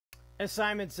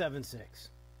Assignment 7-6.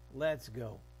 Let's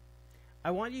go. I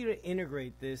want you to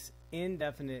integrate this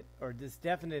indefinite or this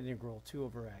definite integral 2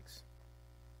 over x.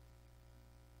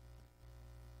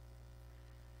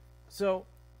 So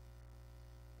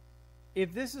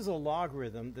if this is a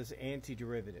logarithm, this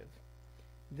antiderivative,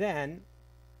 then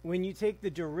when you take the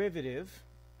derivative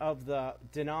of the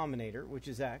denominator, which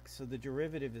is x, so the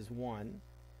derivative is 1,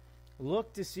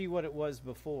 look to see what it was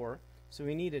before. So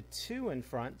we need a 2 in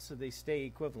front so they stay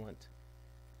equivalent.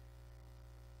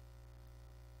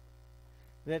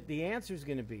 That the answer is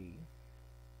going to be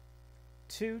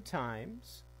 2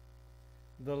 times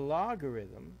the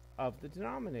logarithm of the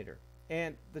denominator.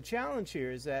 And the challenge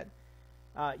here is that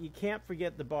you can't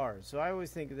forget the bars. So I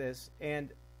always think of this,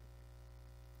 and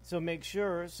so make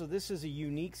sure, so this is a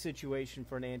unique situation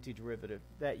for an antiderivative,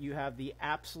 that you have the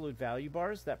absolute value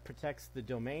bars that protects the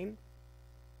domain.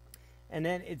 And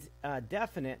then it's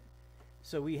definite,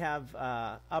 so we have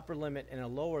upper limit and a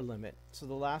lower limit. So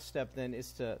the last step then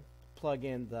is to plug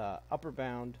in the upper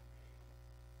bound,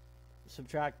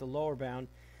 subtract the lower bound.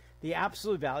 The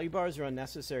absolute value bars are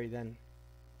unnecessary then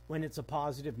when it's a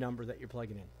positive number that you're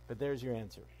plugging in. But there's your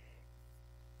answer.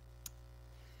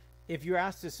 If you're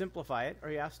asked to simplify it,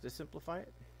 are you asked to simplify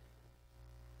it?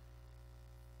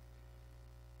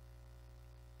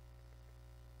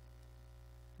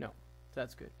 No,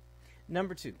 that's good.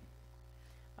 Number 2,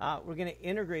 we're going to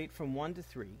integrate from 1 to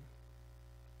 3,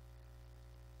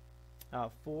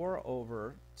 4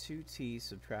 over 2t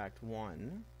subtract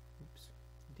 1,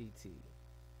 dt.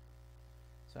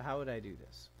 So how would I do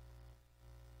this?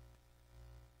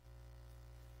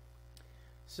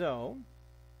 So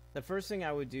the first thing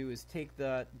I would do is take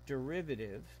the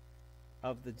derivative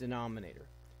of the denominator.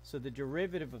 So the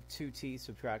derivative of 2t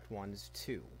subtract 1 is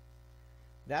 2.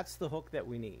 That's the hook that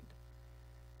we need.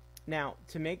 Now,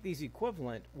 to make these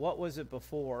equivalent, what was it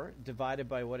before divided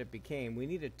by what it became? We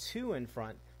need a 2 in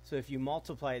front, so if you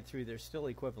multiply it through, they're still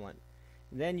equivalent.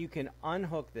 Then you can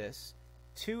unhook this.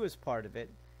 2 is part of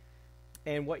it,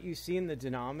 and what you see in the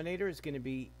denominator is going to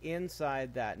be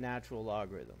inside that natural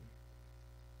logarithm.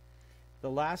 The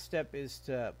last step is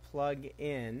to plug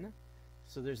in,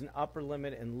 so there's an upper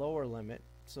limit and lower limit,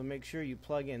 so make sure you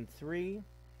plug in 3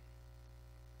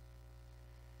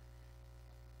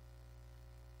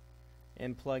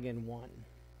 and plug in 1.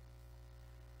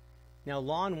 Now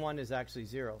ln 1 is actually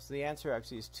 0, so the answer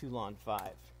actually is 2 ln 5.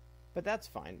 But that's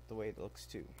fine the way it looks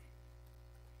too.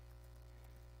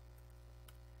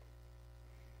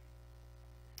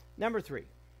 Number 3.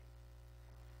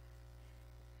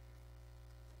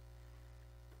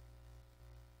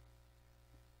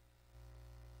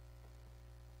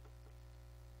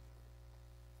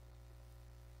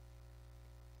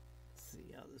 Let's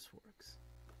see how this works.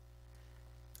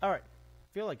 All right.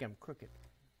 I feel like I'm crooked.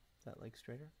 Is that leg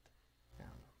straighter? I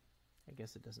don't know. I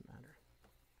guess it doesn't matter.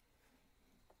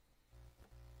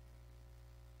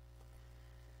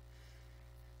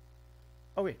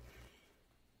 Okay.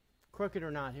 Crooked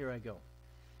or not, here I go.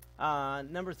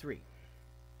 Number 3.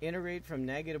 Integrate from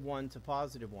 -1 to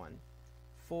 +1,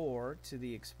 4 to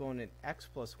the exponent x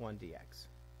plus 1 dx.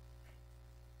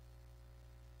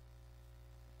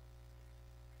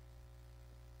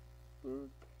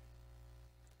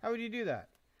 How would you do that?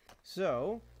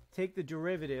 So, take the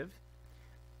derivative.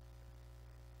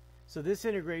 So this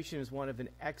integration is one of an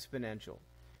exponential.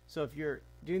 So if you're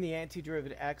doing the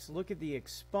antiderivative x, look at the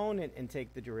exponent and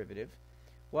take the derivative.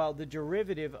 Well, the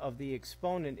derivative of the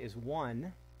exponent is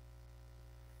 1.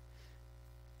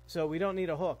 So we don't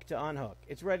need a hook to unhook.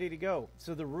 It's ready to go.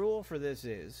 So the rule for this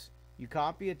is you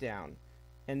copy it down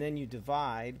and then you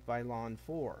divide by ln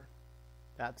 4.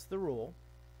 That's the rule.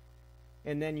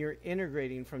 And then you're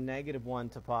integrating from -1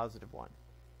 to +1.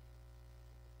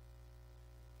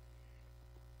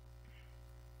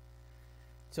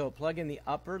 So plug in the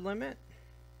upper limit,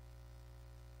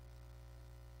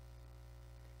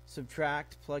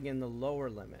 subtract, plug in the lower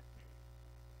limit.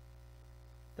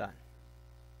 Done.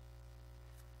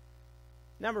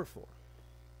 Number 4.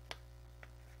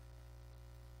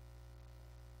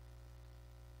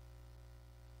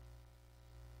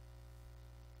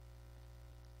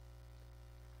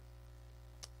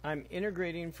 I'm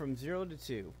integrating from 0 to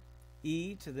 2,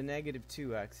 e to the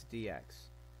 -2x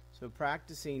dx. So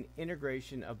practicing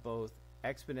integration of both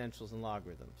exponentials and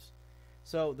logarithms.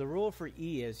 So the rule for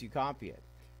e is you copy it.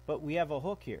 But we have a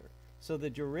hook here. So the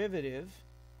derivative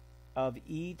of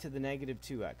e to the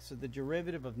 -2x. So the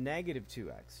derivative of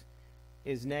 -2x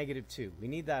is -2. We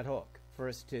need that hook for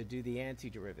us to do the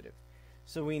antiderivative.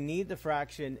 So we need the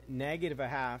fraction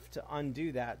 -1/2 to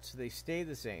undo that so they stay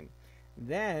the same.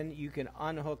 Then you can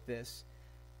unhook this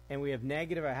and we have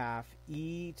negative a half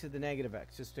e to the negative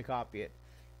x, just to copy it.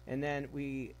 And then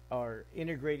we are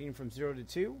integrating from 0 to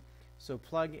 2. So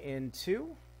plug in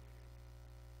 2,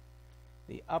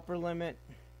 the upper limit,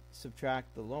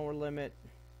 subtract the lower limit.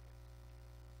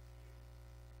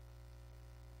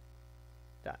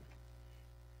 Done.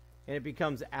 And it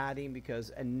becomes adding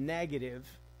because a negative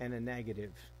and a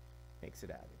negative makes it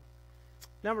adding.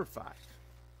 Number 5.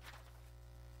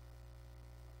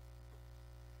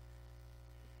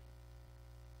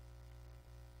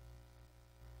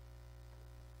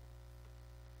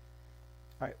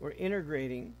 All right, we're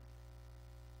integrating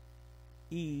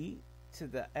e to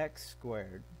the x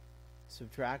squared,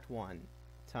 subtract 1,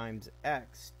 times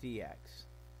x dx.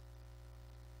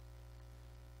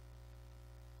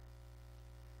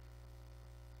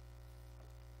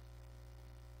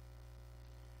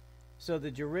 So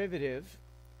the derivative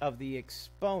of the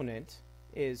exponent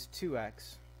is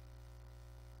 2x.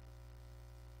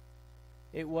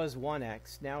 It was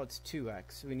 1x, now it's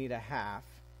 2x. We need a half.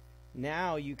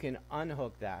 Now you can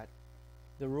unhook that.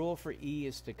 The rule for e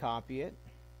is to copy it.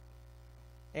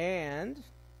 And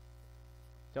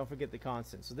don't forget the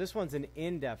constant. So this one's an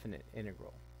indefinite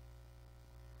integral.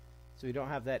 So we don't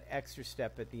have that extra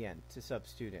step at the end to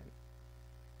substitute in.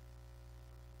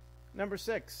 Number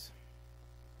 6.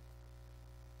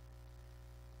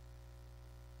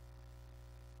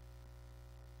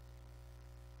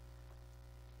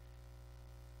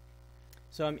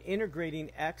 So I'm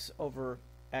integrating x over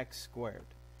x squared.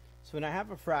 So when I have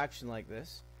a fraction like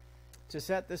this, to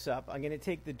set this up, I'm going to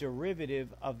take the derivative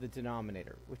of the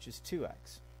denominator, which is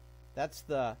 2x. That's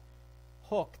the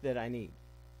hook that I need.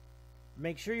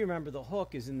 Make sure you remember the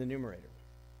hook is in the numerator.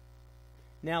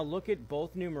 Now look at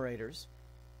both numerators.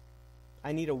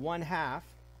 I need a 1/2,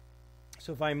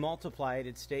 so if I multiply it,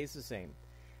 it stays the same.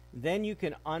 Then you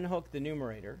can unhook the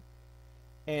numerator,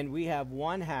 and we have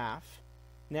 1/2.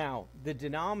 Now, the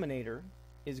denominator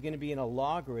is going to be in a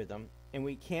logarithm, and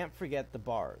we can't forget the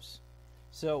bars.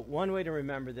 So one way to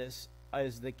remember this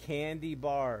is the candy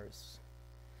bars.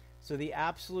 So the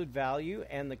absolute value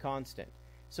and the constant.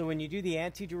 So when you do the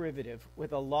antiderivative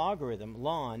with a logarithm,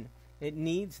 ln, it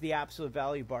needs the absolute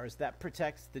value bars. That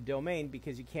protects the domain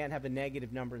because you can't have a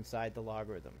negative number inside the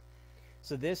logarithm.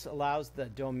 So this allows the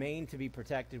domain to be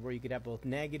protected where you could have both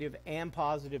negative and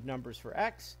positive numbers for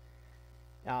x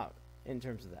in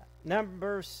terms of that.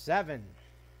 Number 7.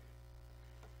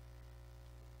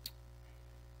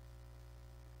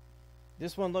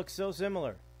 This one looks so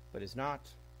similar, but it's not.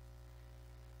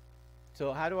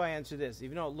 So how do I answer this?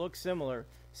 Even though it looks similar,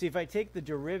 see if I take the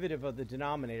derivative of the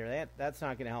denominator, that's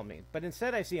not going to help me. But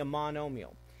instead I see a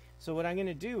monomial. So what I'm going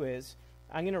to do is,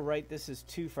 I'm going to write this as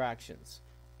 2 fractions.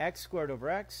 X squared over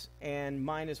x and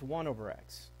minus 1 over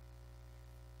x.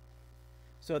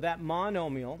 So that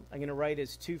monomial, I'm going to write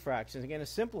as 2 fractions. I'm going to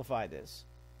simplify this.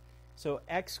 So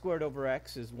x squared over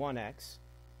x is 1x.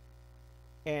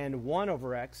 And 1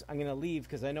 over x, I'm going to leave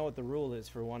because I know what the rule is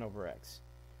for 1 over x.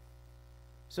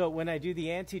 So when I do the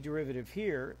antiderivative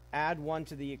here, add 1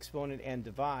 to the exponent and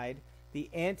divide.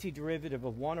 The antiderivative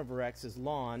of 1 over x is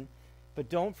ln. But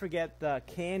don't forget the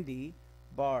candy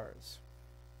bars.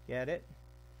 Get it?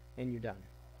 And you're done.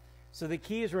 So the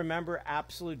key is remember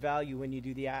absolute value when you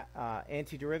do the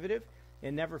antiderivative,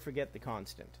 and never forget the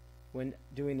constant when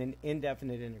doing an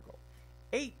indefinite integral.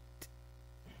 8.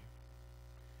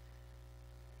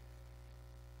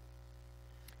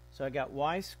 So I got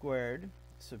y squared,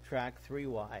 subtract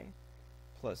 3y,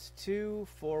 plus 2,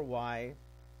 4y,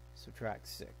 subtract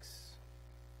 6.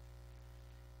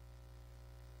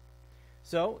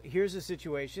 So here's a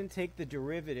situation. Take the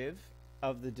derivative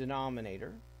of the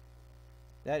denominator.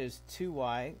 That is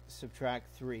 2y,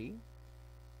 subtract 3.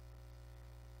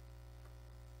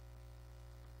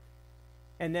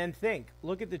 And then think,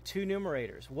 look at the 2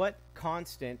 numerators. What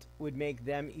constant would make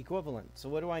them equivalent? So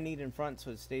what do I need in front so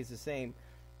it stays the same?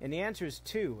 And the answer is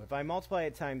 2. If I multiply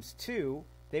it times 2,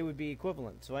 they would be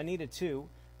equivalent. So I need a 2.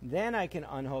 Then I can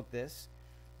unhook this.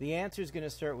 The answer is going to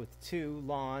start with 2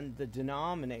 ln the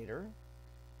denominator,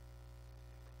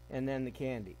 and then the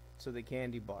candy. So the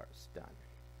candy bars, done.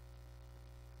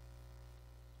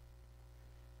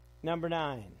 Number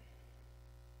 9.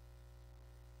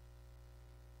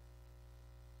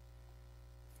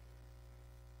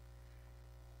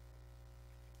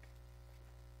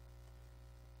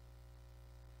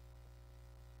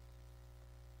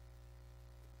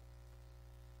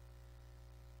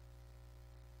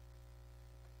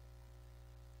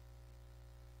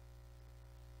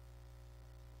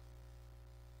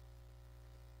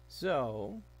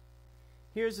 So,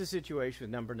 here's the situation with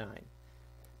number 9.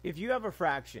 If you have a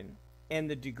fraction and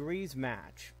the degrees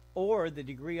match, or the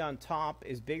degree on top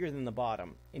is bigger than the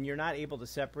bottom, and you're not able to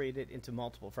separate it into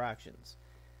multiple fractions.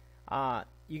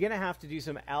 You're going to have to do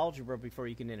some algebra before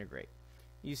you can integrate.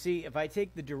 You see, if I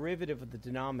take the derivative of the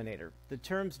denominator, the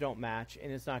terms don't match,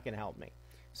 and it's not going to help me.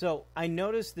 So I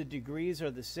notice the degrees are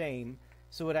the same,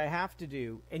 so what I have to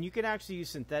do, and you can actually use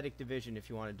synthetic division if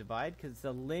you want to divide, because it's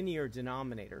a linear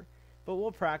denominator, but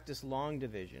we'll practice long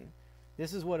division.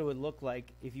 This is what it would look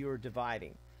like if you were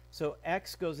dividing. So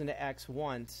x goes into x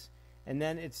once, and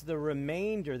then it's the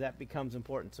remainder that becomes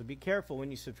important. So be careful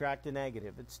when you subtract a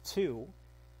negative. It's 2.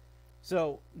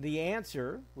 So the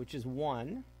answer, which is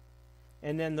 1,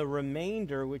 and then the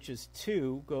remainder, which is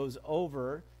 2, goes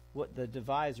over what the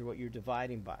divisor, what you're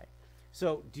dividing by.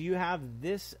 So do you have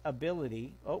this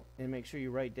ability? Oh, and make sure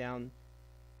you write down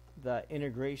the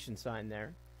integration sign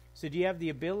there. So do you have the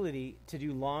ability to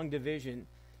do long division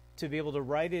to be able to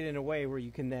write it in a way where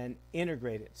you can then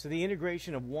integrate it? So the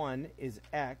integration of 1 is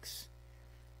x.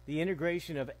 The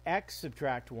integration of x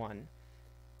subtract 1.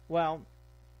 Well,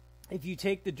 if you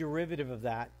take the derivative of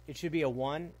that, it should be a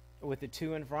 1 with a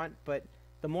 2 in front, but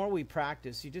the more we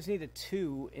practice, you just need a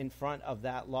 2 in front of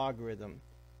that logarithm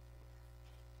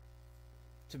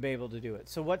to be able to do it.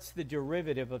 So what's the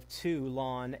derivative of 2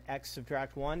 ln x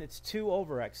subtract 1? It's 2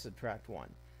 over x subtract 1.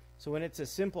 So when it's a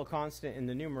simple constant in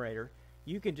the numerator,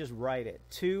 you can just write it.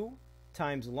 2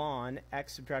 times ln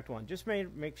x subtract 1. Just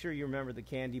make sure you remember the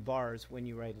candy bars when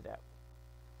you write it out.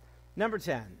 Number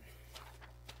 10.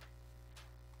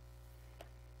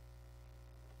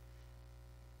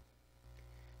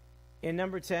 In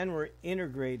number 10, we're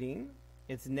integrating.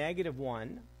 It's negative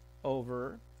 1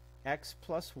 over x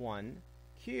plus 1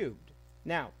 cubed.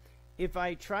 Now, if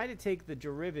I try to take the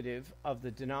derivative of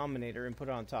the denominator and put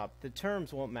it on top, the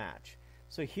terms won't match.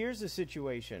 So here's a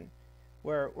situation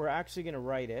where we're actually going to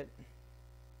write it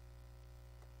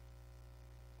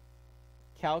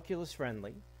calculus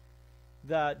friendly.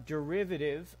 The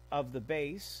derivative of the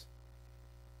base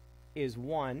is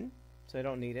 1, so I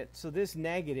don't need it. So this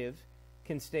negative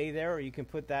can stay there, or you can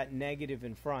put that negative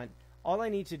in front. All I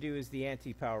need to do is the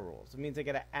anti-power rules. It means I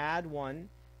got to add 1,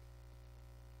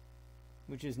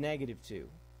 which is negative 2,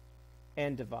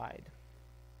 and divide.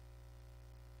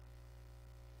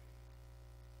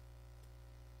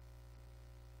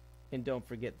 And don't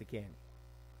forget the candy.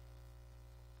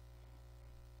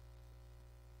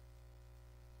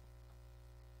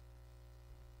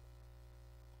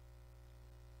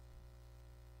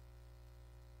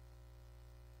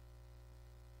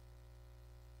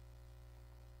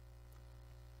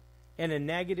 And a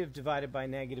negative divided by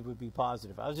negative would be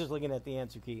positive. I was just looking at the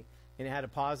answer key, and it had a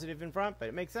positive in front, but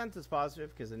it makes sense it's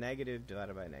positive because a negative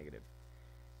divided by negative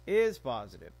is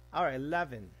positive. All right,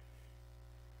 11.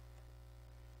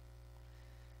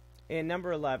 In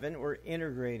number 11, we're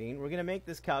integrating. We're going to make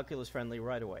this calculus friendly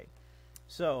right away.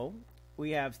 So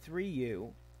we have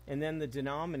 3u, and then the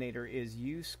denominator is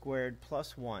u squared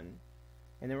plus 1.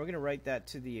 And then we're going to write that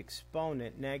to the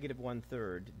exponent, negative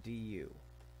 1/3 du.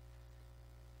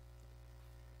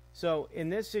 So in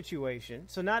this situation,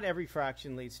 so not every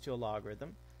fraction leads to a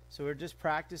logarithm. So we're just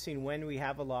practicing when we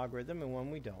have a logarithm and when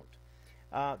we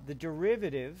don't. The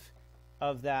derivative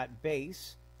of that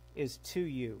base is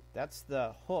 2u. That's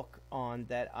the hook on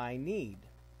that I need.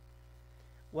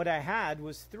 What I had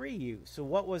was 3u. So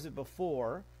what was it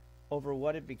before over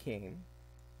what it became?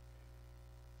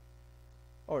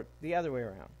 Or the other way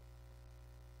around.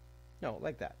 No,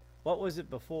 like that. What was it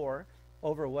before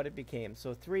over what it became?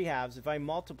 So 3/2. If I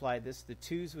multiply this, the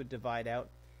 2's would divide out,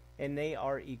 and they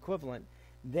are equivalent.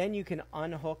 Then you can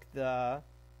unhook the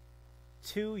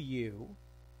 2u,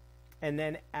 and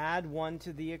then add 1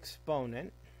 to the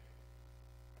exponent.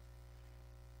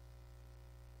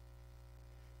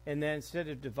 And then instead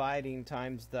of dividing,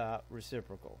 times the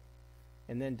reciprocal.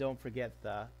 And then don't forget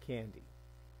the candy.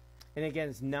 And again,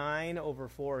 it's 9 over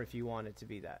 4 if you want it to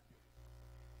be that.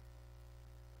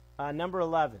 Number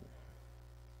 11.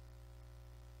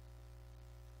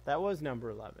 That was number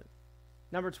 11.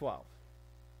 Number 12.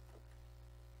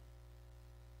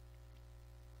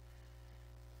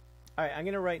 All right, I'm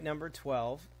going to write number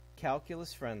 12,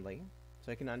 calculus friendly,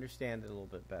 so I can understand it a little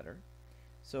bit better.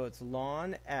 So it's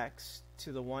ln x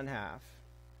to the 1/2.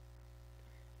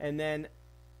 And then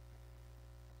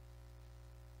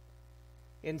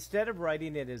instead of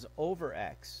writing it as over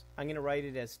x, I'm going to write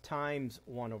it as times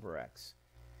 1 over x.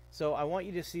 So I want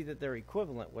you to see that they're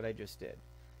equivalent, what I just did.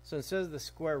 So instead of the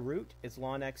square root, it's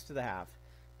ln x to the 1/2.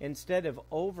 Instead of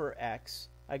over x,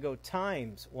 I go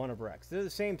times 1 over x. They're the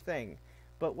same thing,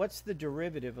 but what's the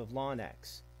derivative of ln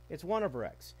x? It's 1 over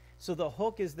x. So the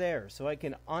hook is there, so I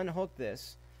can unhook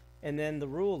this, and then the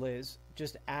rule is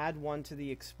just add 1 to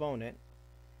the exponent,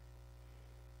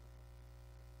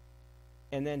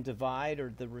 and then divide,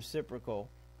 or the reciprocal,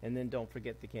 and then don't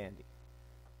forget the candy.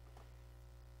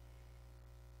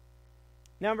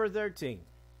 Number 13.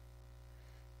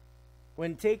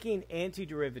 When taking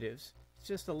antiderivatives, it's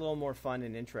just a little more fun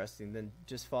and interesting than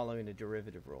just following a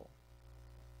derivative rule.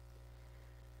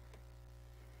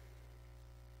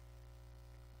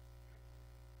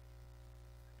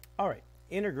 All right,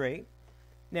 integrate.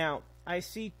 Now, I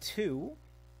see 2.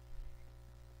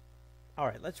 All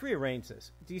right, let's rearrange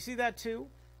this. Do you see that 2?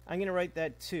 I'm going to write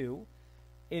that 2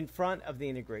 in front of the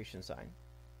integration sign.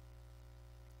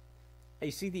 You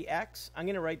see the x? I'm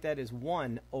going to write that as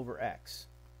 1 over x,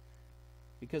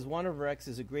 because 1 over x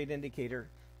is a great indicator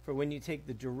for when you take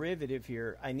the derivative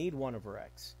here. I need 1 over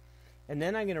x. And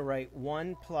then I'm going to write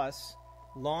 1 plus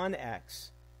ln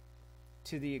x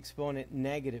to the exponent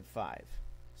negative 5,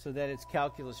 so that it's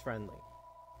calculus friendly.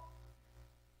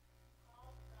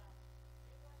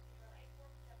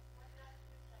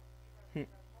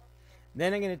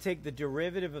 Then I'm going to take the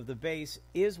derivative of the base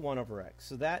is 1 over x.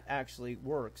 So that actually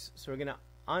works. So we're going to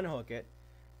unhook it.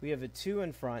 We have a 2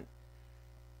 in front.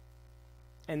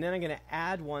 And then I'm going to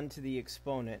add 1 to the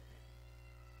exponent.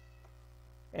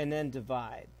 And then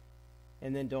divide.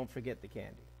 And then don't forget the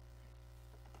candy.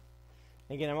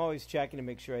 Again, I'm always checking to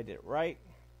make sure I did it right.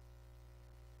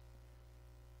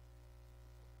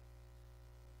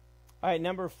 All right,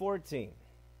 number 14.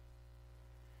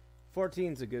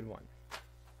 14 is a good one.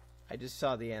 I just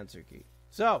saw the answer key.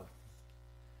 So,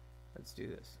 let's do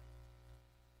this.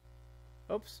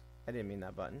 Oops, I didn't mean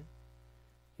that button.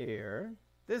 Here.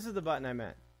 This is the button I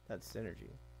meant. That's synergy.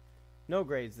 No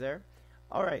grades there.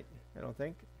 All right, I don't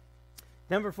think.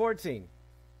 Number 14.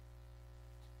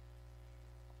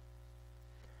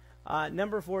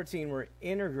 Number 14, we're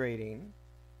integrating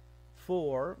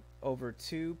 4 over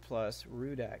 2 plus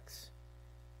root x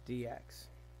dx.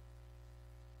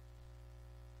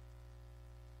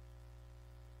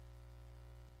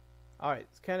 All right,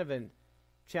 it's kind of a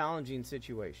challenging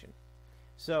situation.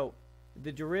 So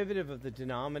the derivative of the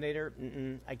denominator,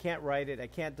 I can't write it, I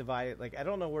can't divide it. Like, I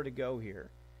don't know where to go here.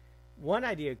 One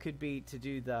idea could be to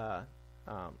do the,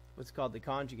 what's called the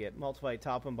conjugate, multiply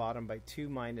top and bottom by 2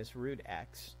 minus root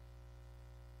x.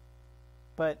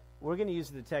 But we're going to use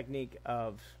the technique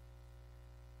of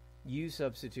u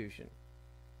substitution.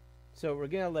 So we're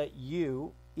going to let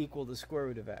u equal the square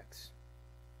root of x,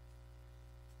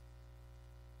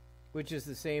 which is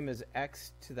the same as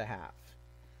x to the half.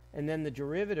 And then the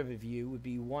derivative of u would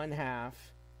be 1/2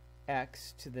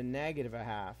 x to the negative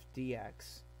 1/2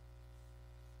 dx.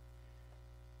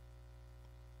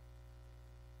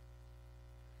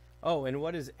 Oh, and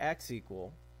what does x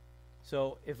equal?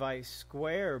 So if I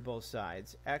square both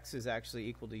sides, x is actually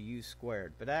equal to u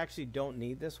squared. But I actually don't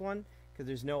need this one because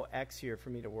there's no x here for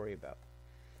me to worry about.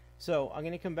 So I'm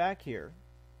going to come back here.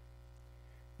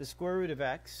 The square root of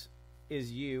x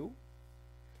is u,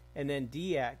 and then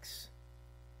dx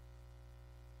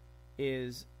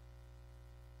is,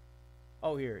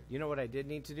 oh, here, you know what I did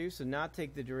need to do? So not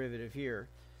take the derivative here.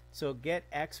 So get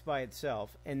x by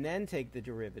itself, and then take the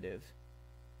derivative,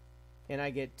 and I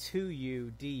get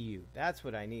 2u du. That's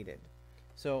what I needed.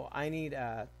 So I need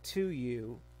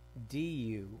 2u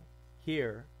du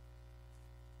here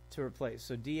to replace.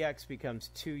 So dx becomes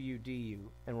 2u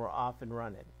du, and we're off and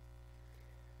running.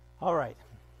 All right.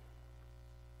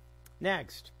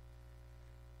 Next.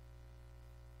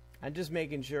 I'm just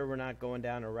making sure we're not going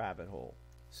down a rabbit hole.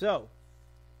 So,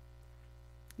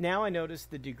 now I notice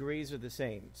the degrees are the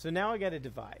same. So now I got to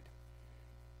divide.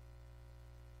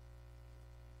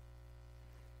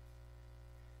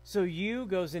 So u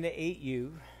goes into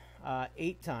 8u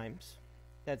 8 times.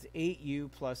 That's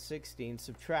 8u plus 16.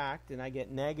 Subtract, and I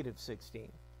get negative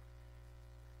 16.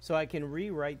 So I can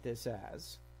rewrite this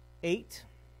as 8.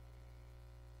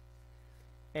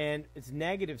 And it's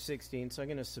negative 16, so I'm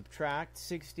going to subtract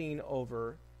 16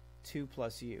 over 2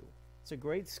 plus u. It's a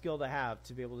great skill to have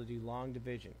to be able to do long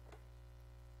division.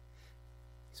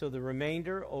 So the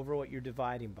remainder over what you're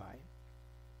dividing by.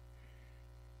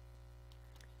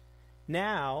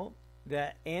 Now,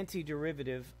 the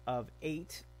antiderivative of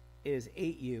 8 is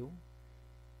 8u.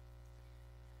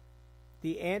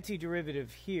 The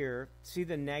antiderivative here, see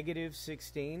the negative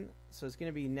 16? So it's going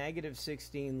to be negative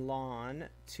 16 ln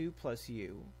 2 plus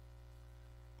u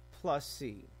plus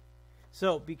c.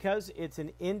 So because it's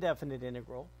an indefinite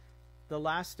integral, the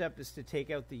last step is to take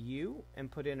out the u and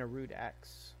put in a root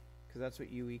x, because that's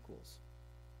what u equals.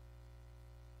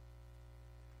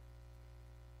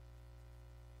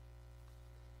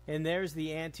 And there's the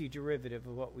antiderivative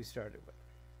of what we started with.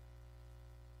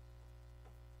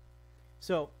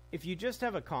 So if you just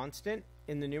have a constant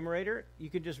in the numerator, you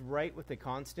could just write with the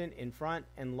constant in front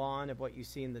and ln of what you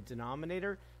see in the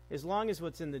denominator. As long as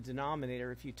what's in the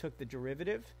denominator, if you took the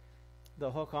derivative,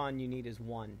 the hook on you need is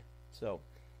 1. So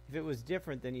if it was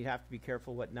different, then you'd have to be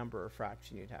careful what number or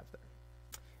fraction you'd have there.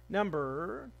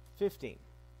 Number 15.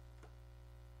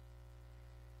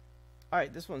 All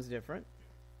right, this one's different.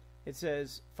 It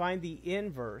says find the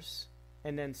inverse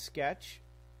and then sketch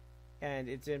and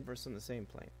its inverse on the same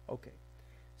plane. Okay,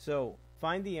 so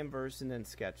find the inverse and then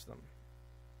sketch them.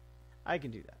 I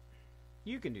can do that.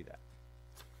 You can do that.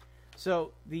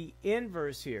 So the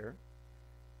inverse here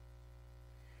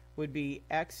would be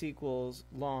x equals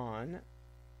ln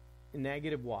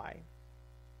negative y.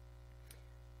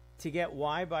 To get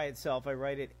y by itself, I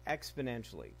write it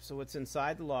exponentially. So what's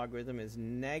inside the logarithm is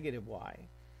negative y.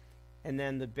 And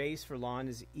then the base for ln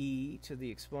is e to the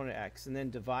exponent x. And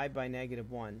then divide by negative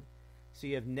 1. So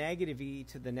you have negative e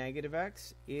to the negative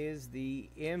x is the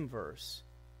inverse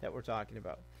that we're talking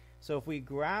about. So if we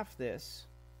graph this,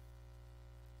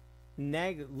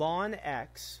 ln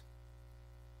x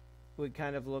would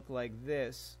kind of look like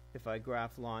this if I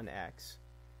graph ln x.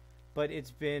 But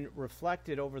it's been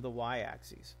reflected over the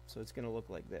y-axis. So it's going to look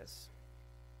like this.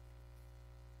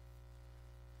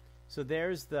 So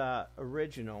there's the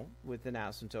original with an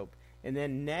asymptote. And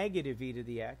then negative e to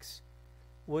the x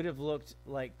would have looked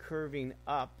like curving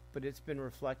up, but it's been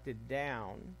reflected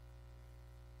down.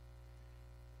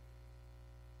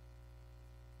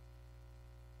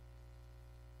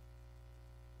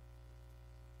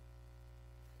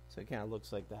 So it kind of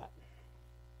looks like that.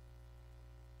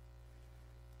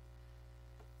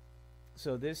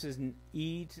 So this is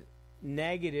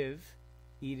negative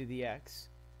e to the x,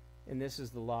 and this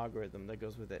is the logarithm that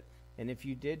goes with it. And if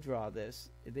you did draw this,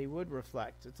 they would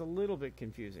reflect. It's a little bit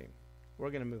confusing.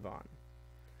 We're going to move on.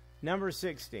 Number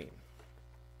 16.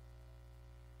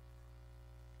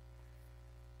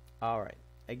 All right.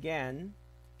 Again,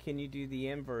 can you do the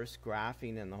inverse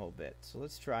graphing and the whole bit? So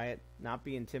let's try it, not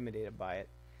be intimidated by it.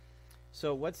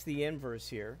 So what's the inverse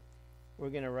here? We're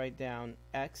going to write down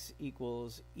x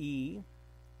equals e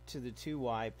to the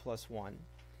 2y plus 1.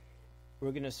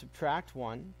 We're going to subtract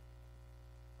 1.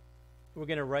 We're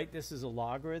going to write this as a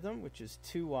logarithm, which is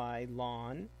 2y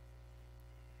ln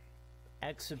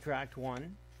x subtract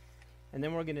 1. And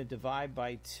then we're going to divide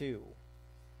by 2.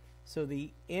 So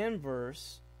the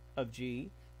inverse of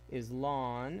g is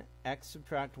ln x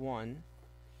subtract 1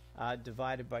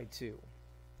 divided by 2.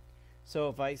 So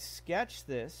if I sketch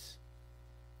this,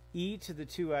 e to the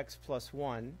 2x plus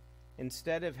 1,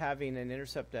 instead of having an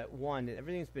intercept at 1,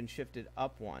 everything's been shifted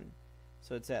up 1.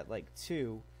 So it's at like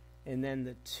 2. And then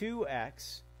the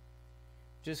 2x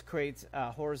just creates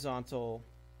a horizontal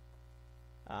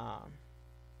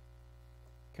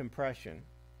compression.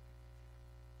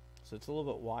 So it's a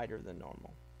little bit wider than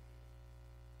normal.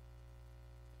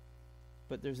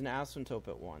 But there's an asymptote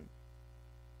at 1.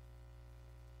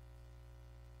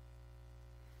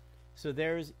 So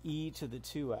there's e to the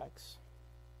 2x.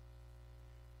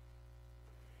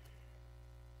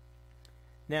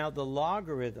 Now the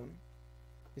logarithm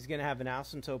is going to have an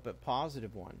asymptote at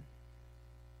positive 1.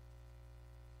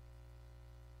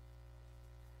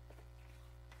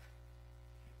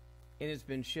 And it's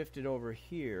been shifted over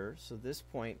here, so this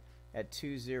point at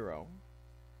 2, 0.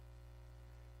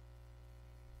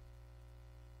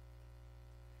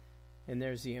 And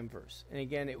there's the inverse. And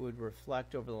again, it would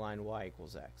reflect over the line y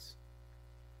equals x.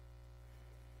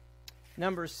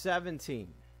 Number 17.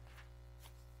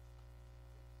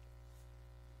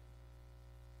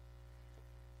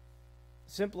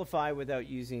 Simplify without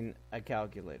using a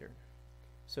calculator.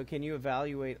 So can you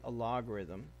evaluate a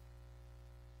logarithm?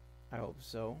 I hope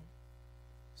so.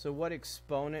 So what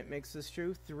exponent makes this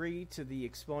true? 3 to the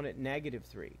exponent negative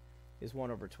 3 is 1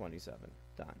 over 27.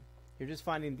 Done. You're just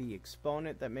finding the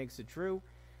exponent that makes it true.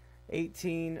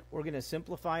 18, we're going to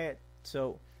simplify it.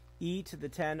 So e to the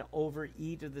 10 over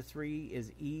e to the 3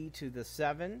 is e to the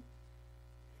 7.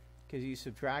 Because you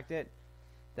subtract it.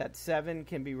 That 7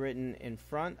 can be written in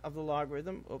front of the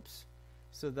logarithm. Oops.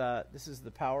 So this is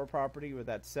the power property where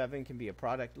that 7 can be a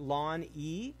product. Ln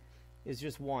e is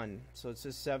just 1. So it's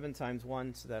just 7 times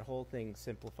 1. So that whole thing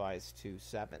simplifies to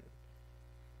 7.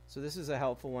 So this is a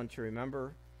helpful one to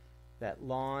remember, that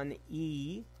ln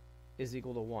e is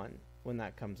equal to 1 when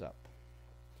that comes up.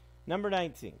 Number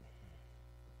 19.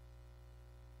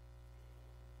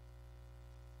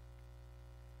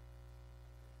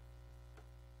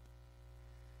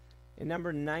 In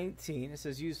number 19, it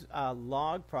says use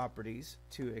log properties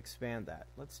to expand that.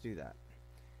 Let's do that.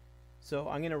 So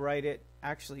I'm going to write it,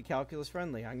 actually calculus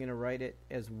friendly. I'm going to write it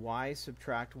as y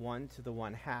subtract 1 to the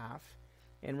 1/2.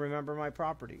 And remember my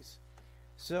properties.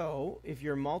 So if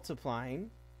you're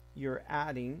multiplying, you're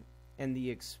adding, and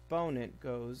the exponent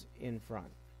goes in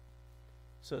front.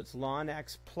 So it's ln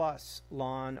x plus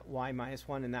ln y minus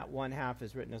 1, and that 1/2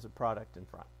 is written as a product in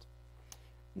front.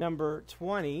 Number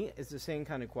 20 is the same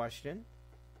kind of question.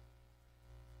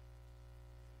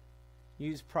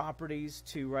 Use properties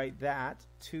to write that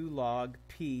 2 log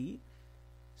p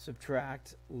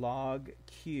subtract log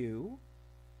q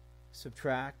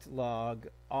subtract log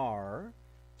r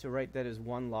to write that as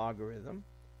 1 logarithm.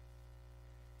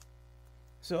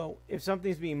 So if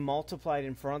something's being multiplied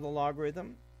in front of the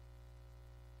logarithm,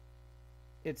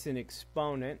 it's an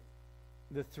exponent.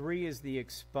 The 3 is the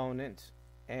exponent,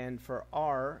 and for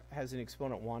r has an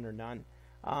exponent 1 or none.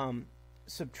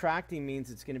 Subtracting means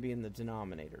it's going to be in the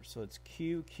denominator. So it's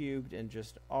q cubed and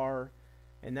just r,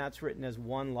 and that's written as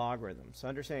 1 logarithm. So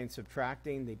understanding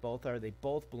subtracting, they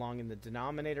both belong in the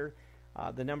denominator.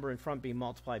 The number in front being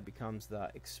multiplied becomes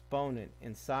the exponent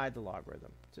inside the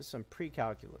logarithm. Just some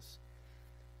pre-calculus.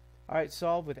 All right,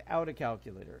 solve without a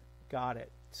calculator. Got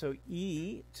it. So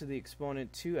e to the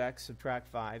exponent 2x subtract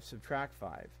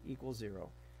 5 equals 0.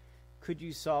 Could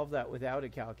you solve that without a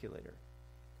calculator?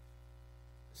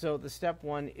 So the step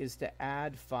 1 is to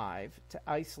add 5 to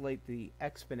isolate the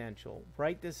exponential.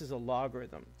 Write this as a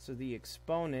logarithm. So the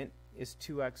exponent is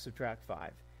 2x subtract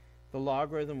 5. The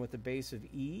logarithm with the base of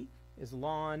e is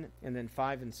ln and then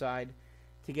 5 inside.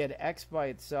 To get x by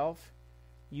itself,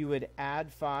 you would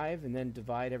add 5 and then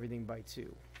divide everything by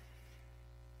 2.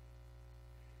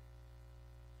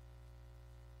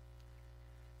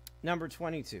 Number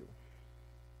 22.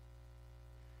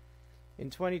 In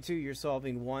 22, you're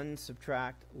solving 1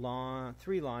 subtract 3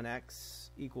 ln x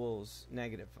equals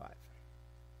negative 5.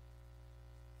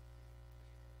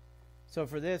 So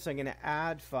for this, I'm going to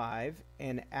add 5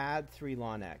 and add 3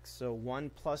 ln x. So 1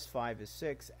 plus 5 is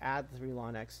 6. Add 3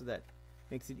 ln x, so that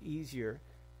makes it easier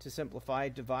to simplify.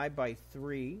 Divide by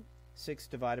 3. 6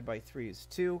 divided by 3 is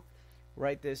 2.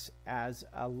 Write this as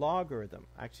a logarithm.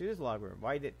 Actually, it is a logarithm.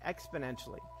 Write it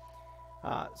exponentially.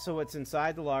 So what's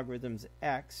inside the logarithm's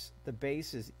x, the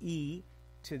base is e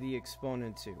to the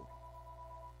exponent 2.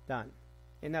 Done.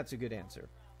 And that's a good answer.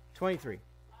 23.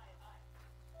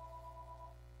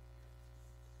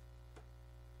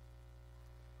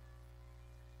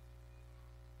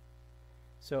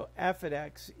 So f at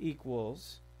x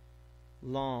equals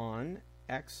ln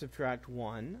x subtract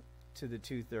 1 to the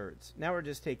 2/3. Now we're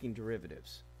just taking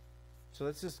derivatives. So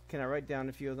let's just, can I write down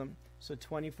a few of them? So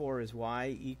 24 is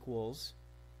y equals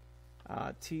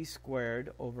t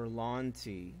squared over ln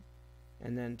t.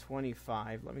 And then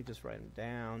 25, let me just write them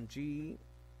down. G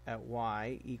at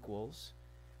y equals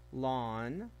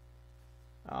ln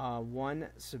 1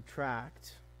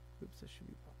 subtract, oops, that should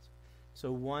be positive.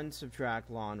 So 1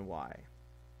 subtract ln y.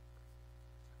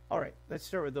 All right, let's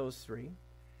start with those three.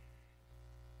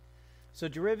 So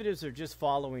derivatives are just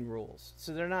following rules.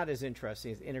 So they're not as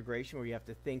interesting as integration, where you have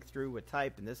to think through what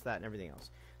type and this, that, and everything else.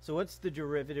 So what's the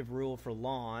derivative rule for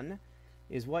ln?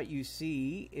 Is what you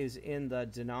see is in the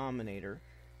denominator,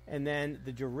 and then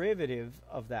the derivative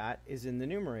of that is in the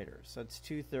numerator. So it's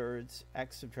 2/3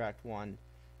 x subtract 1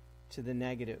 to the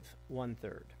negative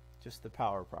 1/3, just the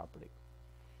power property.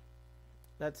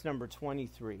 That's number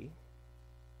 23.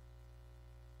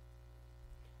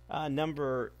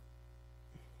 Number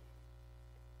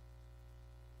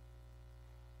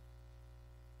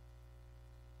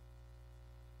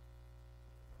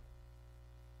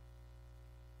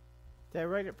Did I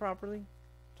write it properly?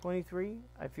 23?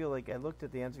 I feel like I looked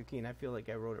at the answer key and I feel like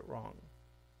I wrote it wrong.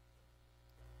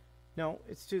 No,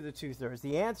 it's to the 2/3.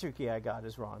 The answer key I got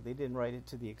is wrong. They didn't write it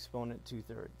to the exponent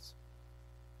 2/3.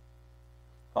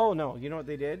 Oh, no. You know what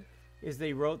they did? Is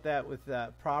they wrote that with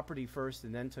the property first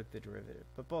and then took the derivative.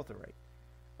 But both are right.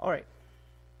 All right.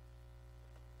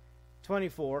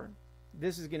 24.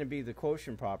 This is going to be the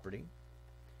quotient property.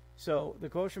 So the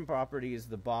quotient property is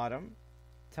the bottom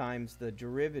times the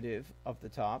derivative of the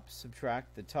top,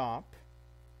 subtract the top,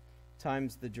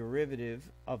 times the derivative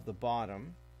of the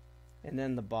bottom, and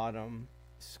then the bottom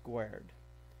squared.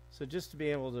 So just to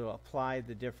be able to apply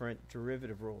the different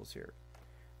derivative rules here.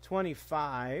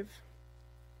 25,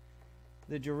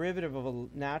 the derivative of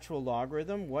a natural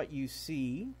logarithm, what you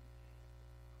see,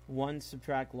 1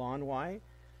 subtract ln y,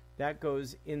 that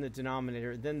goes in the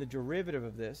denominator. Then the derivative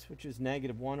of this, which is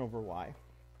negative 1 over y,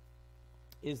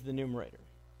 is the numerator.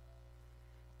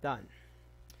 Done.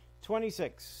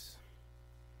 26.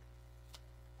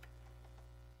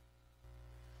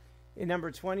 In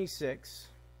number 26,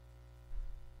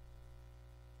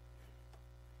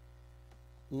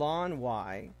 ln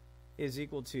y is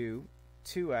equal to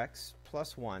 2x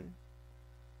plus 1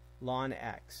 ln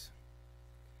x.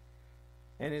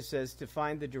 And it says to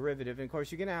find the derivative. And of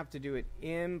course, you're going to have to do it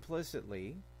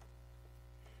implicitly.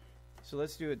 So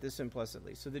let's do it this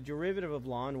implicitly. So the derivative of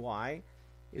ln y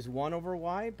is 1 over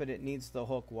y, but it needs the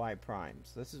hook y prime.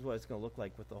 So this is what it's going to look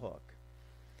like with the hook.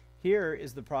 Here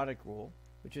is the product rule,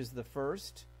 which is the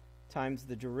first times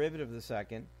the derivative of the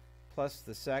second plus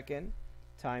the second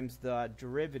times the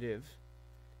derivative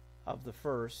of the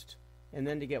first. And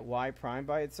then to get y prime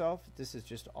by itself, this is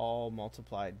just all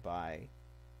multiplied by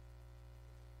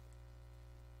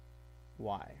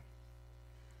y.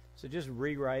 So just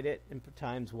rewrite it and put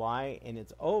times y, and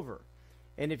it's over.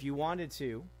 And if you wanted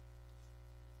to,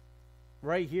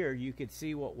 right here, you could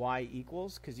see what y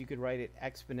equals, because you could write it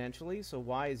exponentially. So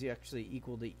y is actually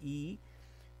equal to e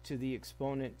to the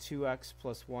exponent 2x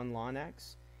plus 1 ln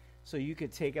x. So you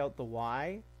could take out the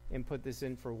y and put this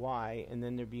in for y, and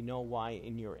then there'd be no y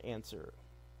in your answer.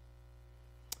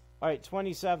 All right,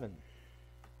 27.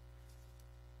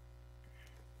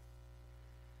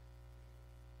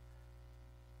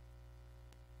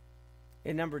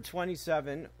 In number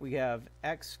 27, we have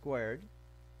x squared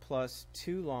plus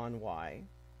 2 ln y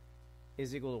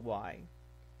is equal to y.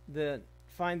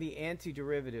 Find the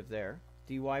antiderivative there,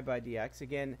 dy by dx.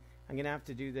 Again, I'm going to have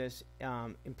to do this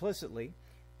implicitly.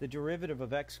 The derivative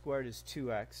of x squared is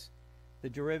 2x. The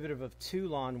derivative of 2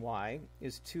 ln y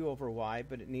is 2 over y,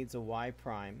 but it needs a y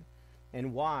prime.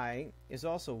 And y is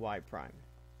also y prime.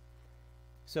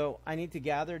 So I need to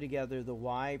gather together the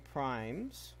y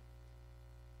primes.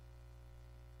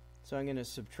 So I'm going to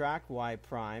subtract y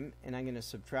prime, and I'm going to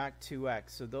subtract 2x.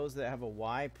 So those that have a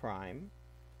y prime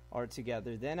are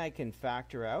together. Then I can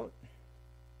factor out.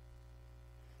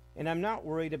 And I'm not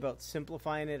worried about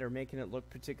simplifying it or making it look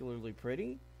particularly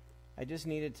pretty. I just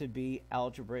need it to be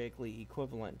algebraically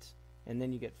equivalent, and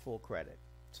then you get full credit.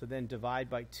 So then divide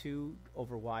by 2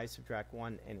 over y, subtract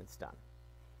 1, and it's done.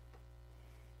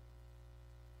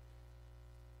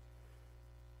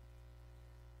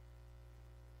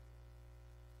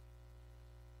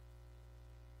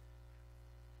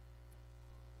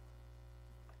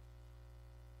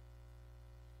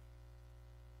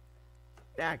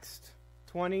 Next,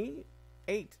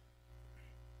 28.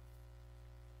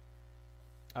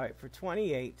 All right, for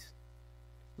 28,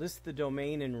 list the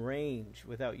domain and range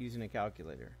without using a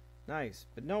calculator. Nice,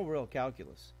 but no real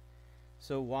calculus.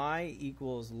 So y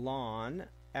equals ln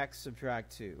x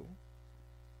subtract 2.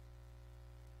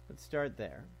 Let's start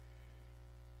there.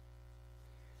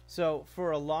 So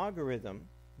for a logarithm,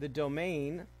 the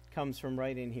domain comes from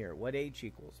right in here, what h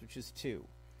equals, which is 2.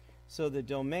 So the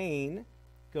domain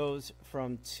goes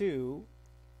from 2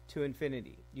 to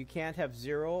infinity. You can't have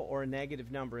 0 or a negative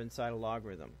number inside a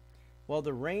logarithm. Well,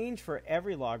 the range for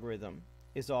every logarithm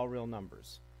is all real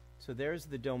numbers. So there's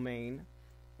the domain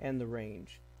and the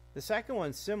range. The second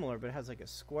one's similar, but it has like a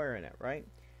square in it, right?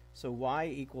 So y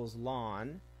equals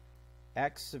ln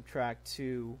x subtract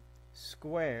 2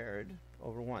 squared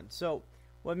over 1. So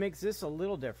what makes this a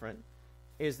little different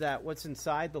is that what's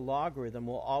inside the logarithm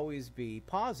will always be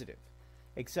positive,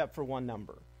 except for one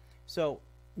number. So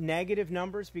negative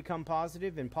numbers become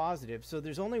positive and positive. So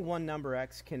there's only one number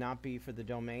x cannot be for the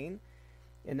domain,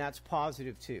 and that's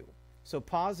positive 2. So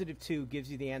positive 2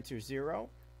 gives you the answer 0.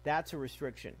 That's a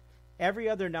restriction. Every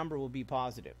other number will be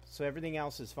positive, so everything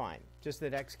else is fine, just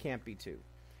that x can't be 2.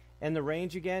 And the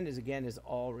range again is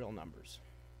all real numbers.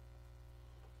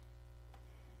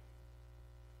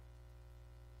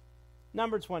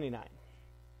 Number 29.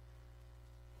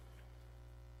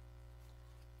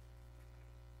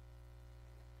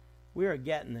 We are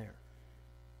getting there.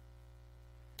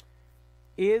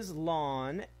 Is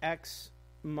ln x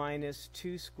minus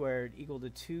 2 squared equal to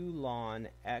 2 ln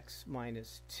x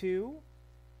minus 2?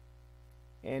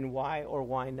 And why or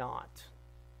why not?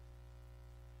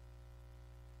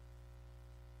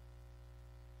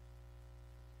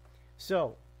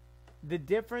 So, the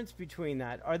difference between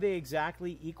that, are they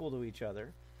exactly equal to each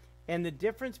other? And the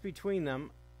difference between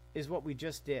them is what we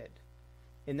just did.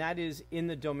 And that is in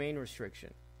the domain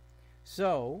restriction.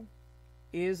 So,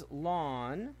 is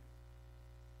ln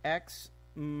x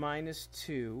minus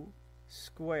 2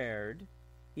 squared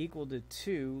equal to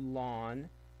 2 ln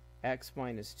x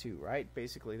minus 2, right?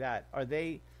 Basically that. Are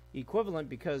they equivalent?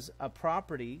 Because a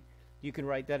property, you can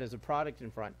write that as a product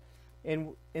in front.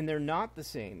 And they're not the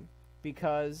same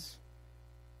because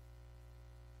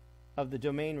of the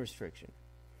domain restriction.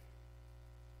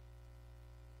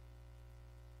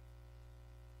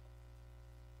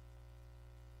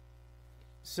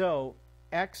 So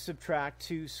x subtract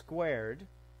 2 squared,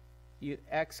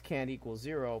 x can't equal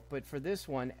 0, but for this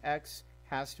one, x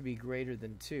has to be greater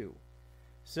than 2.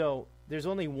 So there's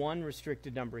only one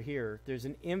restricted number here. There's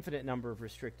an infinite number of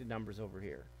restricted numbers over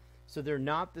here. So they're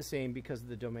not the same because of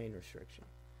the domain restriction.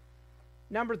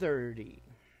 Number 30.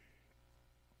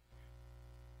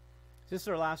 Is this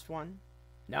our last one?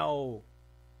 No.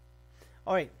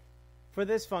 All right. For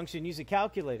this function, use a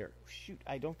calculator. Shoot,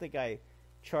 I don't think I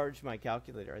charged my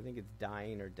calculator. I think it's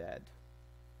dying or dead.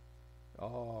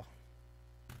 Oh.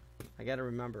 I got to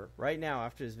remember. Right now,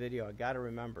 after this video, I got to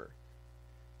remember.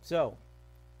 So,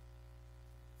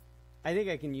 I think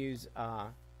I can use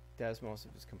Desmos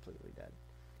if it's completely dead.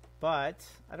 But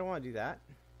I don't want to do that.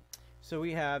 So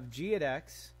we have g at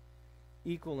x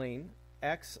equaling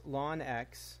x ln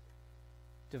x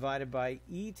divided by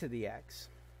e to the x.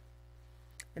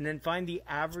 And then find the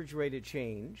average rate of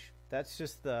change. That's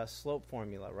just the slope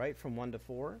formula, right? From 1 to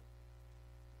 4.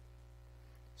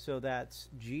 So that's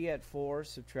g at 4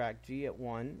 subtract g at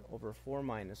 1 over 4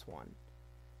 minus 1.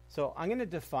 So I'm going to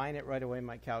define it right away in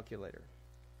my calculator.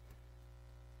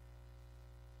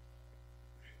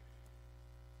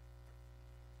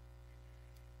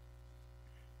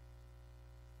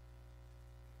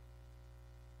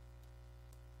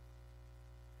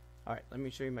 All right, let me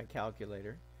show you my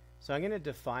calculator. So I'm going to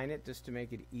define it just to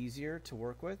make it easier to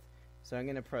work with. So I'm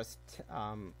going to press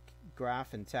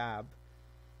graph and tab,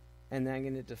 and then I'm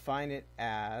going to define it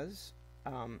as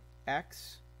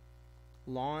x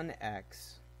ln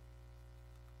x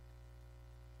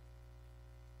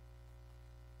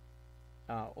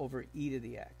over e to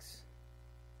the x.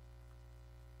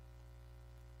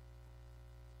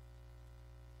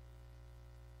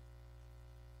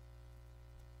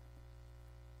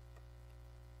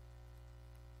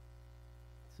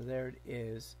 So there it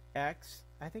is. X,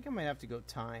 I think I might have to go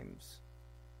times.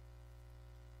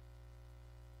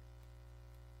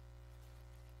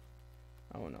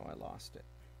 Oh no, I lost it.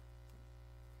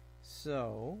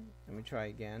 So, let me try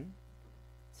again.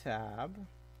 Tab.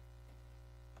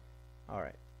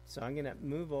 Alright, so I'm going to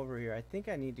move over here. I think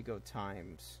I need to go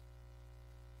times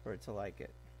for it to like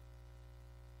it.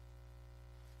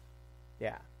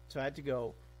 Yeah, so I had to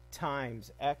go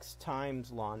times x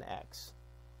times ln x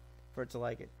for it to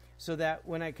like it. So that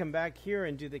when I come back here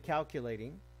and do the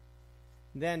calculating,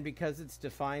 then because it's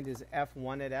defined as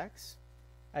f1 at x,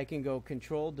 I can go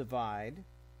control divide,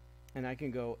 and I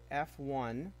can go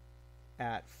f1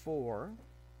 at 4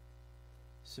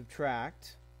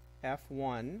 subtract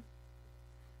f1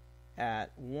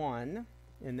 at 1,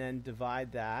 and then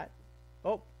divide that.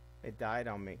 Oh, it died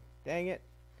on me. Dang it.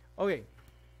 Okay.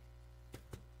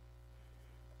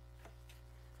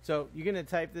 So you're going to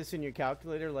type this in your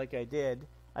calculator like I did.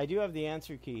 I do have the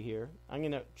answer key here. I'm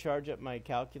going to charge up my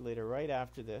calculator right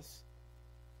after this.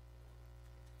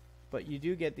 But you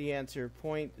do get the answer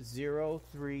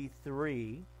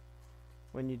 0.033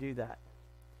 when you do that.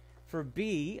 For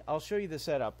B, I'll show you the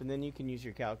setup, and then you can use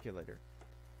your calculator.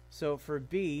 So for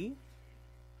B,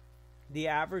 the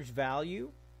average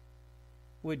value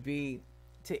would be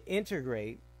to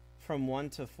integrate from 1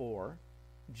 to 4,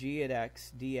 g at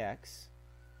x dx,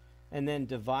 and then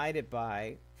divide it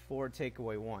by 4 take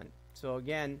away 1. So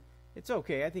again, it's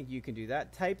okay. I think you can do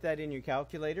that. Type that in your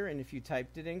calculator, and if you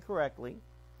typed it in correctly,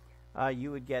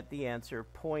 you would get the answer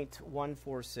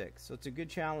 0.146. So it's a good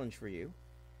challenge for you.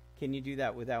 Can you do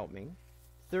that without me?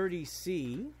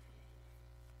 30C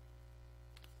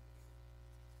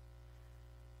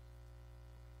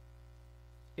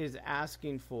is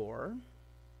asking for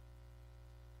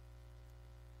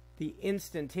the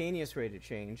instantaneous rate of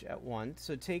change at 1.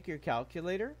 So take your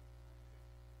calculator.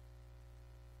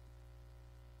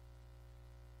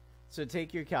 So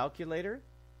take your calculator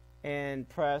and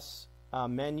press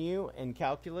menu and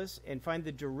calculus and find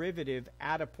the derivative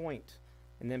at a point.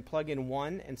 And then plug in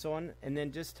 1 and so on. And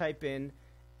then just type in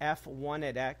f1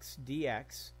 at x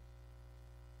dx.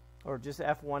 Or just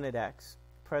f1 at x.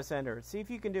 Press enter. See if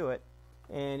you can do it.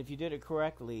 And if you did it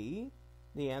correctly,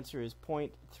 the answer is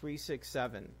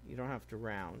 0.367. You don't have to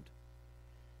round.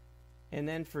 And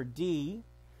then for D,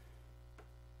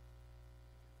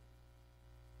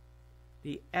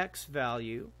 the x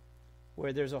value,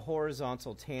 where there's a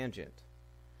horizontal tangent.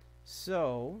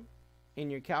 So,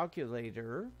 in your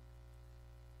calculator,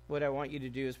 what I want you to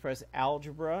do is press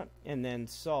algebra and then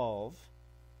solve.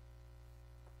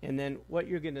 And then what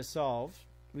you're going to solve,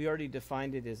 we already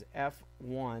defined it as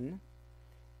f1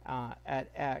 at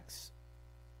x.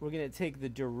 We're going to take the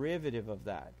derivative of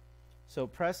that. So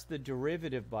press the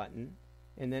derivative button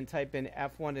and then type in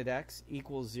f1 at x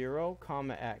equals 0,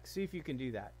 comma x. See if you can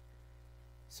do that.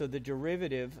 So the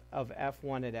derivative of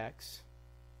f1 at x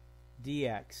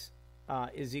dx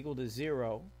is equal to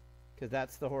 0, because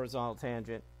that's the horizontal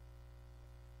tangent.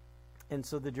 And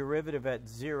so the derivative at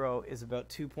 0 is about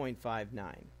 2.59.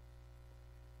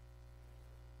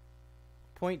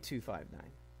 0.259.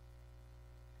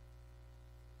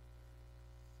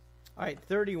 All right,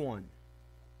 31.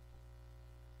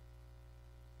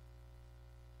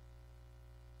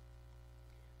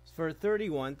 For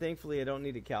 31, thankfully I don't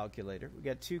need a calculator. We've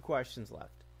got 2 questions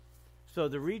left. So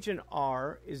the region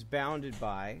R is bounded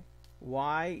by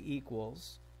y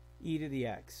equals e to the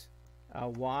x.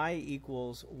 Y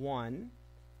equals 1,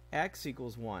 x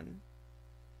equals 1,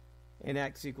 and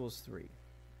x equals 3.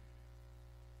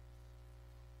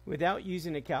 Without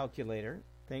using a calculator,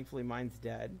 thankfully mine's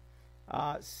dead,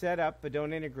 set up but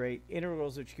don't integrate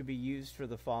integrals which could be used for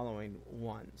the following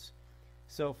ones.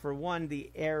 So for 1, the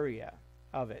area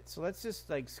of it. So let's just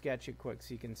like sketch it quick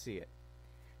so you can see it.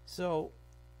 So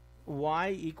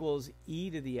y equals e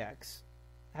to the x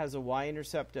has a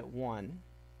y-intercept at 1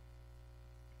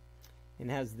 and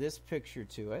has this picture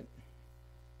to it.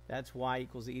 That's y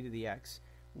equals e to the x.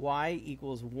 Y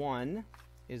equals 1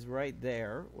 is right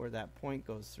there where that point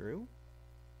goes through.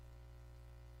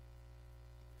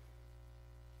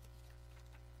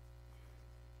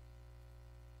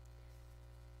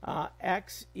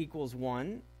 X equals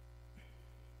 1.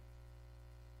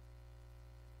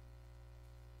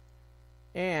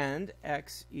 And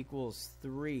x equals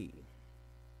 3.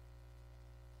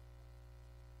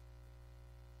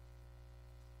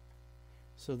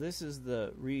 So this is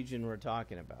the region we're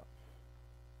talking about.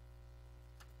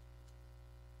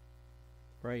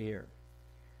 Right here.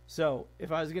 So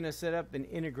if I was going to set up an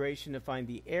integration to find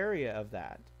the area of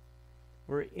that,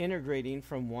 we're integrating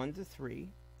from 1 to 3,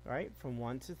 right? From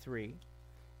 1 to 3.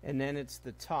 And then it's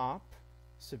the top,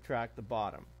 subtract the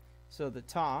bottom. So the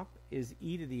top is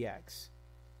e to the x.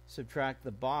 Subtract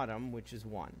the bottom, which is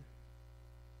 1.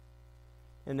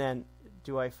 And then,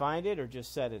 do I find it or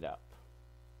just set it up?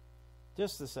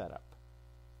 Just the setup.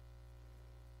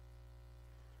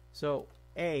 So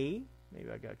A,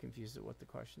 maybe I got confused at what the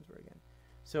questions were again.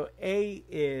 So A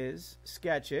is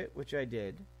sketch it, which I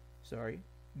did. Sorry.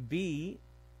 B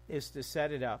is to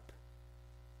set it up,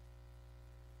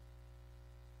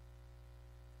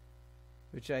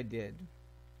 which I did.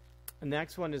 The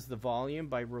next one is the volume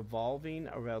by revolving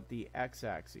around the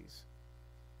x-axis.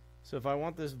 So if I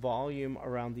want this volume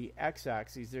around the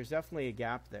x-axis, there's definitely a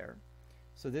gap there.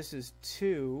 So this is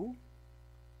 2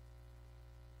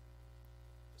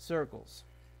 circles.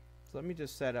 So let me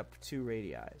just set up 2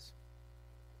 radii.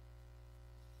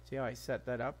 See how I set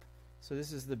that up? So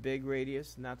this is the big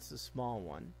radius, and that's the small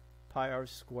one. Pi r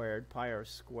squared, pi r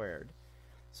squared.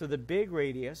 So the big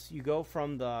radius, you go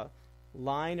from the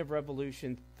line of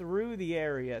revolution through the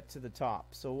area to the top.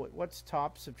 So what's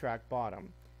top? Subtract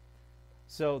bottom.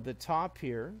 So the top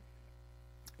here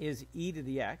is e to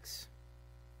the x.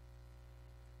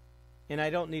 And I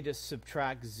don't need to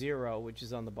subtract 0, which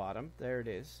is on the bottom. There it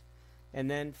is. And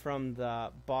then from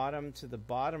the bottom to the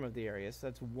bottom of the area, so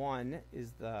that's 1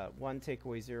 is the 1 take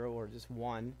away 0, or just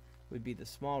 1 would be the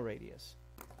small radius.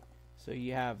 So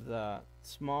you have the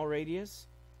small radius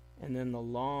and then the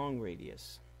long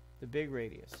radius. The big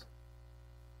radius.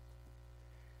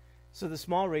 So the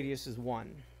small radius is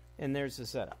 1, and there's the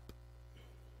setup.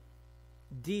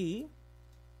 D,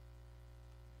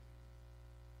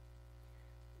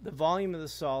 the volume of the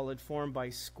solid formed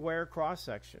by square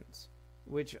cross-sections,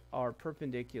 which are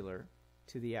perpendicular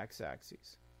to the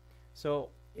x-axis. So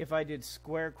if I did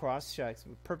square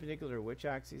cross-sections, perpendicular to which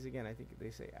axis again? I think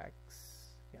they say x.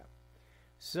 Yeah.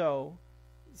 So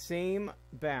same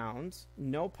bounds,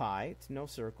 no pi, it's no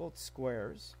circle, it's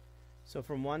squares. So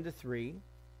from 1 to 3.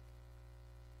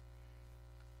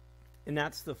 And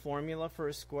that's the formula for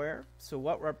a square. So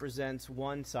what represents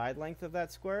one side length of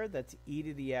that square? That's e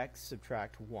to the x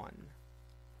subtract 1.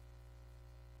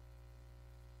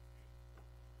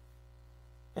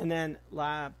 And then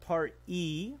part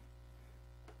E,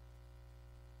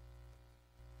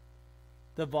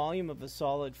 the volume of a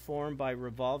solid formed by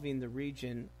revolving the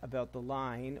region about the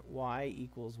line y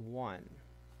equals 1.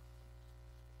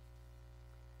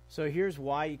 So here's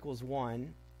y equals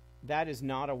 1. That is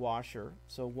not a washer.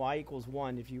 So y equals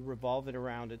 1, if you revolve it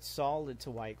around, it's solid to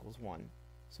y equals 1.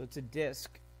 So it's a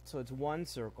disk. So it's one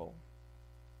circle.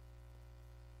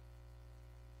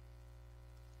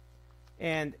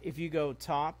 And if you go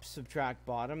top, subtract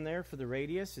bottom there for the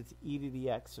radius, it's e to the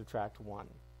x subtract 1.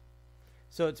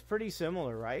 So it's pretty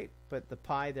similar, right? But the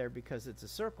pi there, because it's a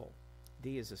circle,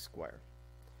 d is a square.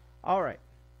 All right.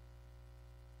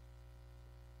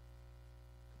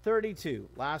 32,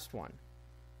 last one.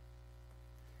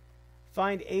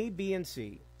 Find a, b, and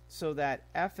c so that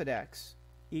f at x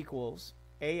equals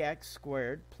ax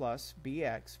squared plus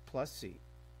bx plus c,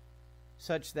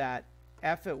 such that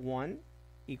f at 1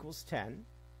 equals 10,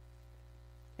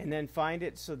 and then find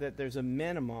it so that there's a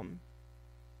minimum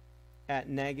at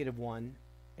 -1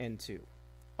 and 2.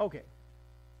 Okay.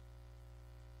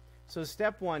 So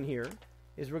step 1 here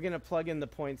is we're going to plug in the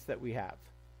points that we have.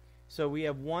 So we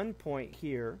have one point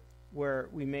here where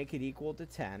we make it equal to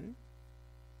 10.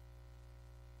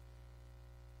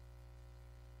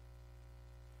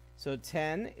 So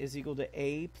 10 is equal to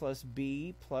a plus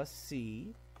b plus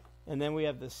c. And then we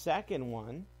have the second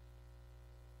one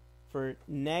for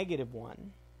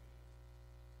 -1.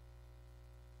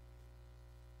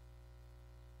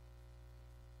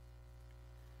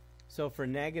 So for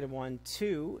 -1,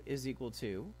 2 is equal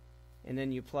to, and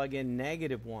then you plug in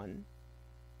 -1.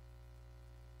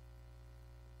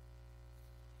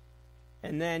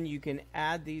 And then you can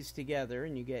add these together,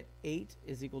 and you get 8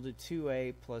 is equal to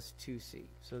 2a plus 2c.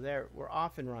 So there, we're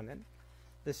off and running.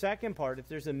 The second part, if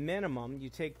there's a minimum, you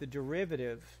take the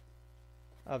derivative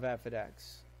of f at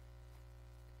x.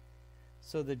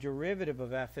 So the derivative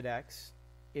of f at x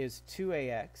is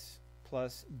 2ax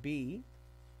plus b.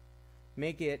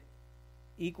 Make it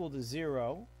equal to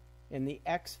 0, and the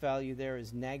x value there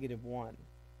is -1.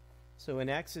 So when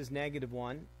x is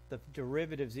 -1, the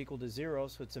derivative is equal to 0,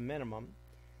 so it's a minimum.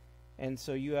 And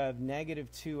so you have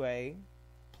 -2a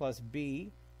plus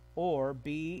b, or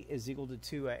b is equal to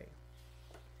 2a.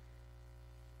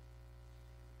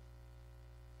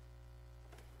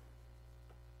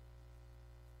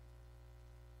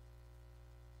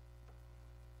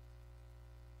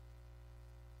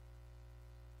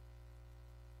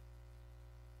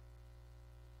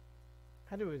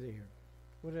 How do we do here?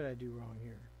 What did I do wrong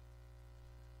here?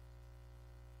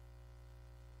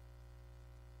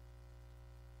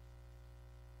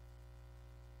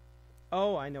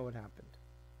 Oh, I know what happened.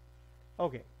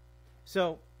 Okay,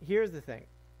 so here's the thing.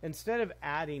 Instead of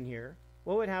adding here,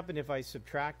 what would happen if I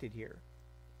subtracted here?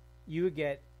 You would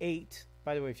get 8.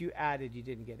 By the way, if you added, you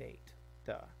didn't get 8.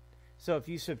 Duh. So if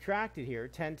you subtracted here,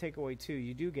 10 take away 2,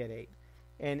 you do get 8.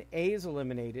 And a is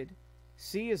eliminated,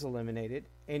 c is eliminated,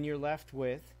 and you're left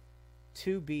with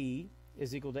 2b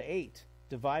is equal to 8.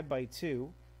 Divide by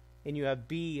 2, and you have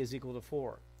b is equal to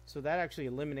 4. So that actually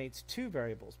eliminates 2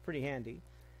 variables. Pretty handy.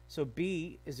 So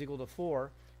b is equal to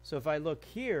 4. So if I look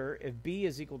here, if b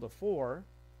is equal to 4,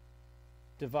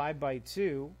 divide by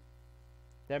 2,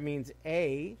 that means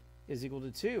a is equal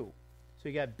to 2. So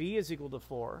you got b is equal to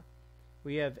 4.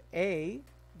 We have a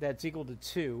that's equal to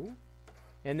 2.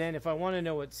 And then if I want to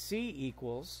know what c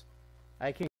equals,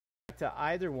 I can go back to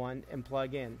either one and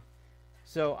plug in.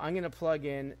 So I'm going to plug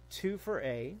in 2 for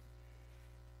a.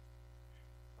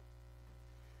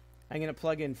 I'm going to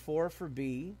plug in 4 for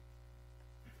b.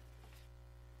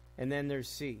 And then there's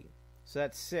c. So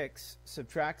that's 6.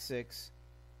 Subtract 6,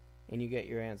 and you get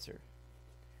your answer.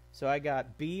 So I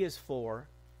got b is 4,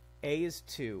 a is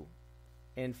 2,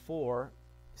 and 4,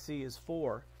 c is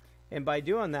 4. And by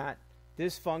doing that,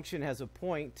 this function has a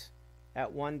point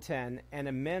at 110 and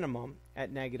a minimum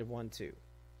at -1, 2.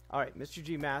 All right, Mr.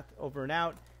 G Math over and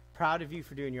out. Proud of you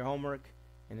for doing your homework,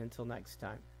 and until next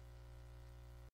time.